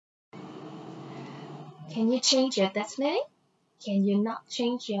Can you change your destiny? Can you not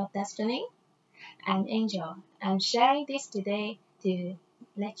change your destiny? I'm Angel. I'm sharing this today to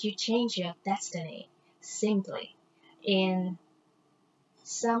let you change your destiny simply in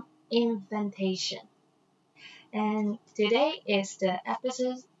some inventation. And today is the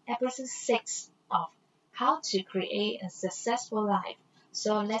episode 6 of how to create a successful life.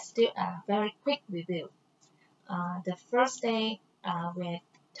 So let's do a very quick review. The first day we're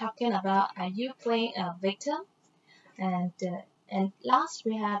talking about are you playing a victim? And last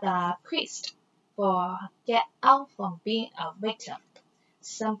we have a quiz for get out from being a victim.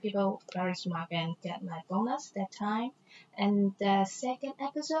 Some people very smart and get my bonus that time. And the second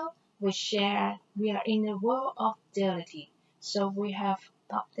episode we share we are in a world of duality. So we have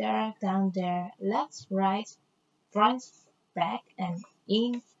up there, down there, left, right, front, back, and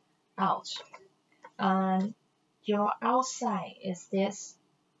in, out. And your outside is this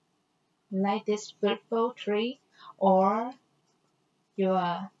like this beautiful tree, or you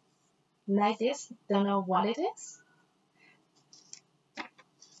are like this, don't know what it is.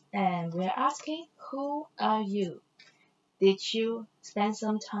 And we're asking, who are you? Did you spend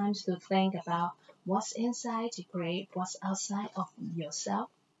some time to think about what's inside to create what's outside of yourself?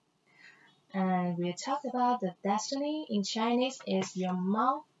 And we talked about the destiny in Chinese is your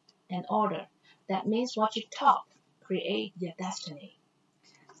mouth and order. That means what you talk create your destiny.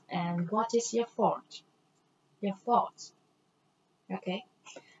 And what is your fault? Your thoughts. Okay.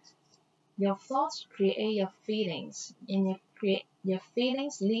 Your thoughts create your feelings, and your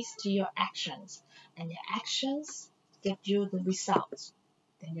feelings leads to your actions, and your actions give you the results.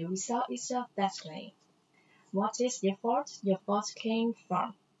 Then the result is your destiny. What is your fault? Your fault came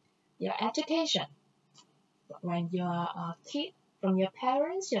from your education. When you're a kid, from your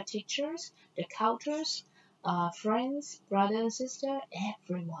parents, your teachers, the cultures, friends, brother and sister,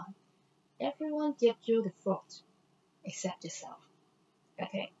 everyone. Everyone gives you the fault except yourself.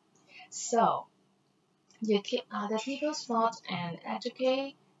 Okay. So you keep other people's faults and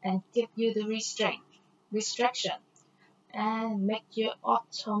educate and give you the restriction and make you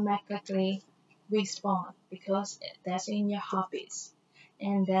automatically respond because that's in your hobbies.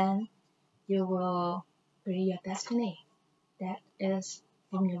 And then you will create your destiny. That is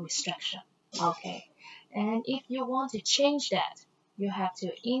from your restriction. Okay. And if you want to change that, you have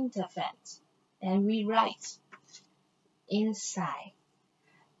to intervene and rewrite inside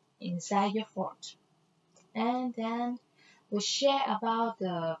your thought. And then we share about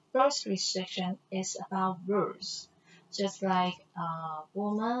the first restriction is about words. Just like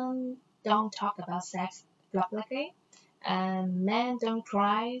women don't talk about sex publicly, and men don't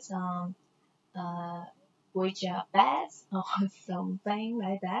cry which are bad or something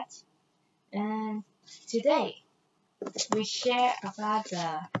like that. And today we share about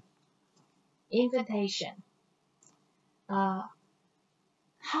the invitation.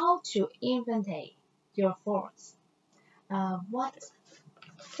 How to inventate your thoughts. What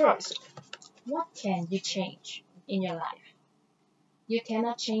first? What can you change in your life? You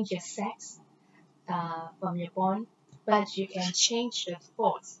cannot change your sex from your born, but you can change the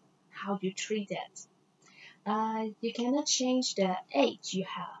thoughts, how you treat it. You cannot change the age you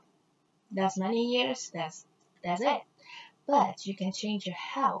have. That's many years. That's it. But you can change your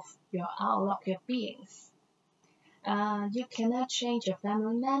health, your outlook, your beings. You cannot change your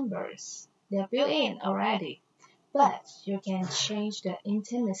family members. They're built in already. But you can change the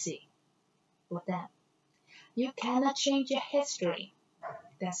intimacy with them. You cannot change your history.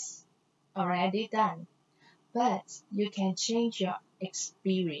 That's already done. But you can change your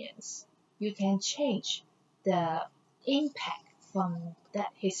experience. You can change the impact from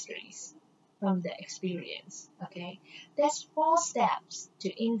that histories, from the experience. Okay, there's 4 steps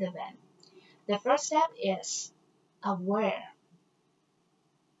to intervene. The first step is aware.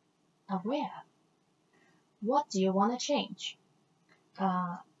 Aware. What do you want to change?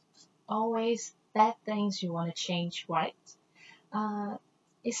 Always bad things you want to change, right?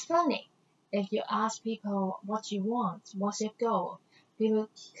 It's funny. If you ask people what you want, what's your goal, people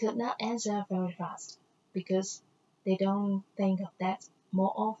could not answer very fast because they don't think of that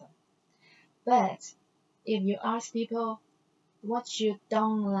more often. But if you ask people what you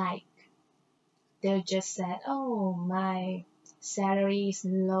don't like, they'll just say, oh, my salary is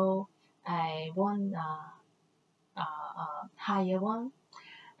low, I want a higher one.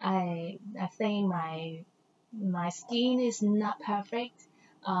 I think my skin is not perfect.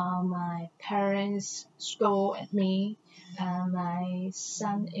 My parents scold at me. My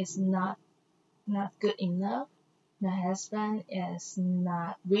son is not good enough. My husband is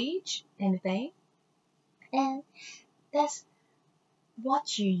not rich, anything. And that's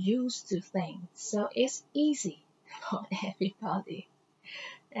what you used to think. So it's easy for everybody.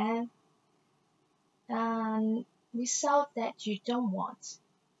 And result that you don't want.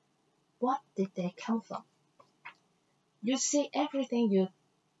 What did they come from? You see, everything you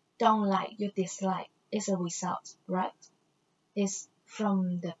don't like, you dislike, is a result, right? It's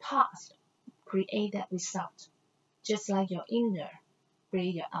from the past, create that result. Just like your inner,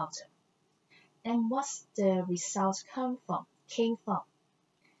 create your outer. And what's the result came from?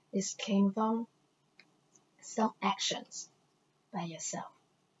 It came from some actions by yourself.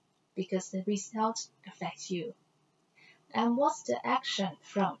 Because the result affects you. And what's the action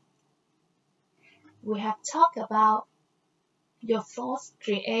from? We have talked about your thoughts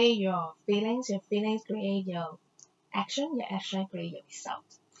create your feelings create your action create your result.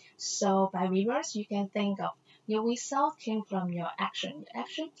 So by reverse, you can think of your result came from your action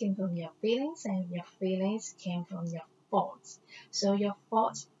came from your feelings, and your feelings came from your thoughts. So your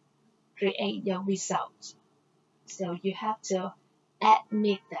thoughts create your result. So you have to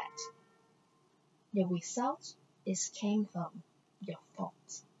admit that your result came from your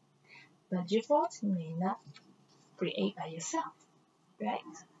thoughts. But your thoughts may not create by yourself, right?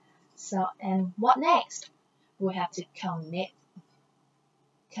 So, and what next? We have to commit.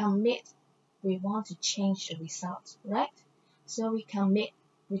 Commit. We want to change the result, right? So we commit.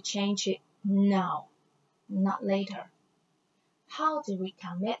 We change it now, not later. How do we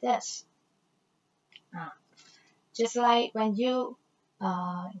commit this? Just like when you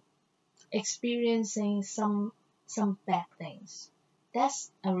experiencing some bad things.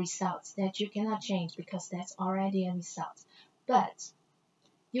 That's a result that you cannot change because that's already a result. But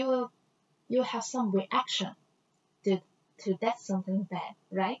you have some reaction to that something bad,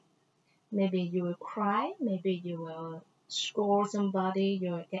 right? Maybe you will cry, maybe you will scold somebody,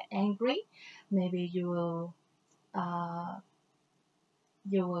 you will get angry, maybe you will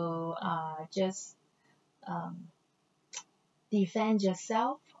just defend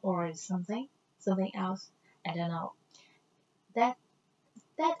yourself or something else. I don't know. That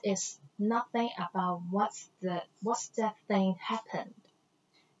is nothing about what's that thing happened.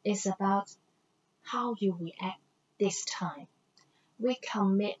 It's about how you react this time. We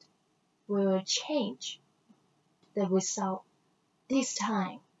commit, we will change the result this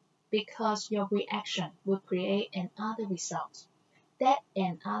time because your reaction will create another result. That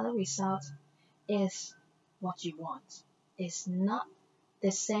another result is what you want. It's not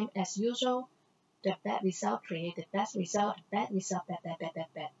the same as usual. The bad result create the best result, bad result,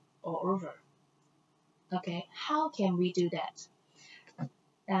 bad, all over. Okay, how can we do that?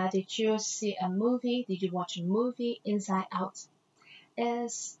 Did you see a movie? Did you watch a movie Inside Out?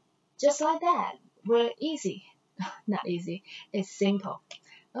 It's just like that. Really easy. Not easy. It's simple.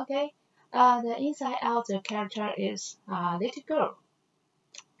 Okay. The Inside Out the character is a little girl,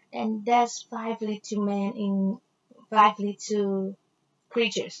 and there's five little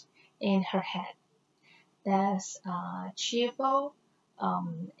creatures in her head. There's cheerful,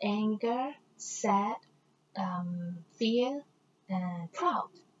 anger, sad, fear, and proud.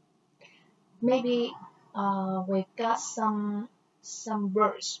 Maybe we got some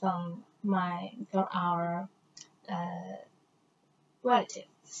words from our relative.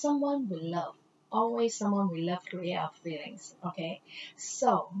 Someone we love. Always someone we love create our feelings. Okay,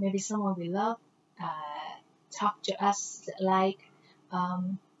 so maybe someone we love talk to us like,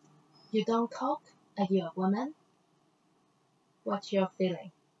 you don't cook. Are you a woman? What's your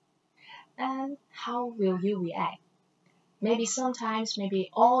feeling? And how will you react? Maybe sometimes, maybe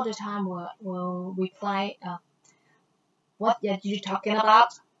all the time we'll reply, what are you talking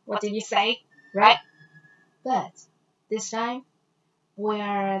about? What did you say? Right? But this time,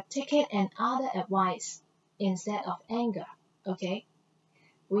 we're taking another advice instead of anger, okay?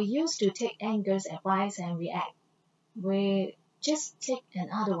 We used to take anger's advice and react. We just take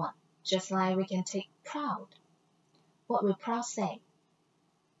another one, just like we can take proud. What will proud say?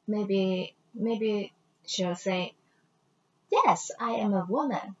 Maybe she'll say, yes, I am a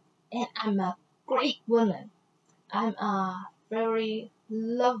woman, and I'm a great woman. I'm a very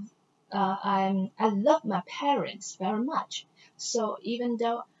love. I love my parents very much. So even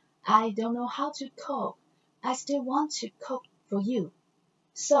though I don't know how to cook, I still want to cook for you.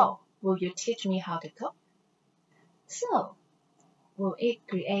 So will you teach me how to cook? So will it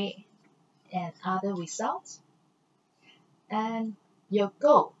create another result? And your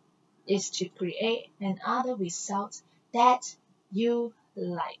goal is to create another result that you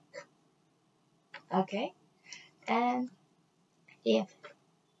like. Okay? And if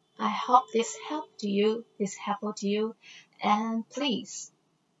I hope this helpful to you, and please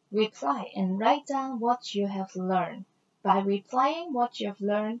reply and write down what you have learned By replaying what you've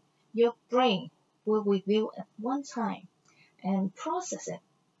learned, your brain will review at one time and process it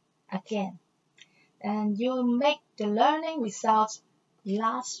again, and you'll make the learning results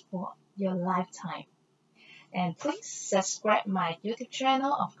last for your lifetime. And please subscribe my YouTube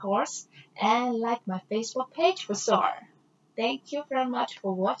channel, of course, and like my Facebook page for sure. Thank you very much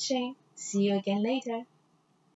for watching. See you again later.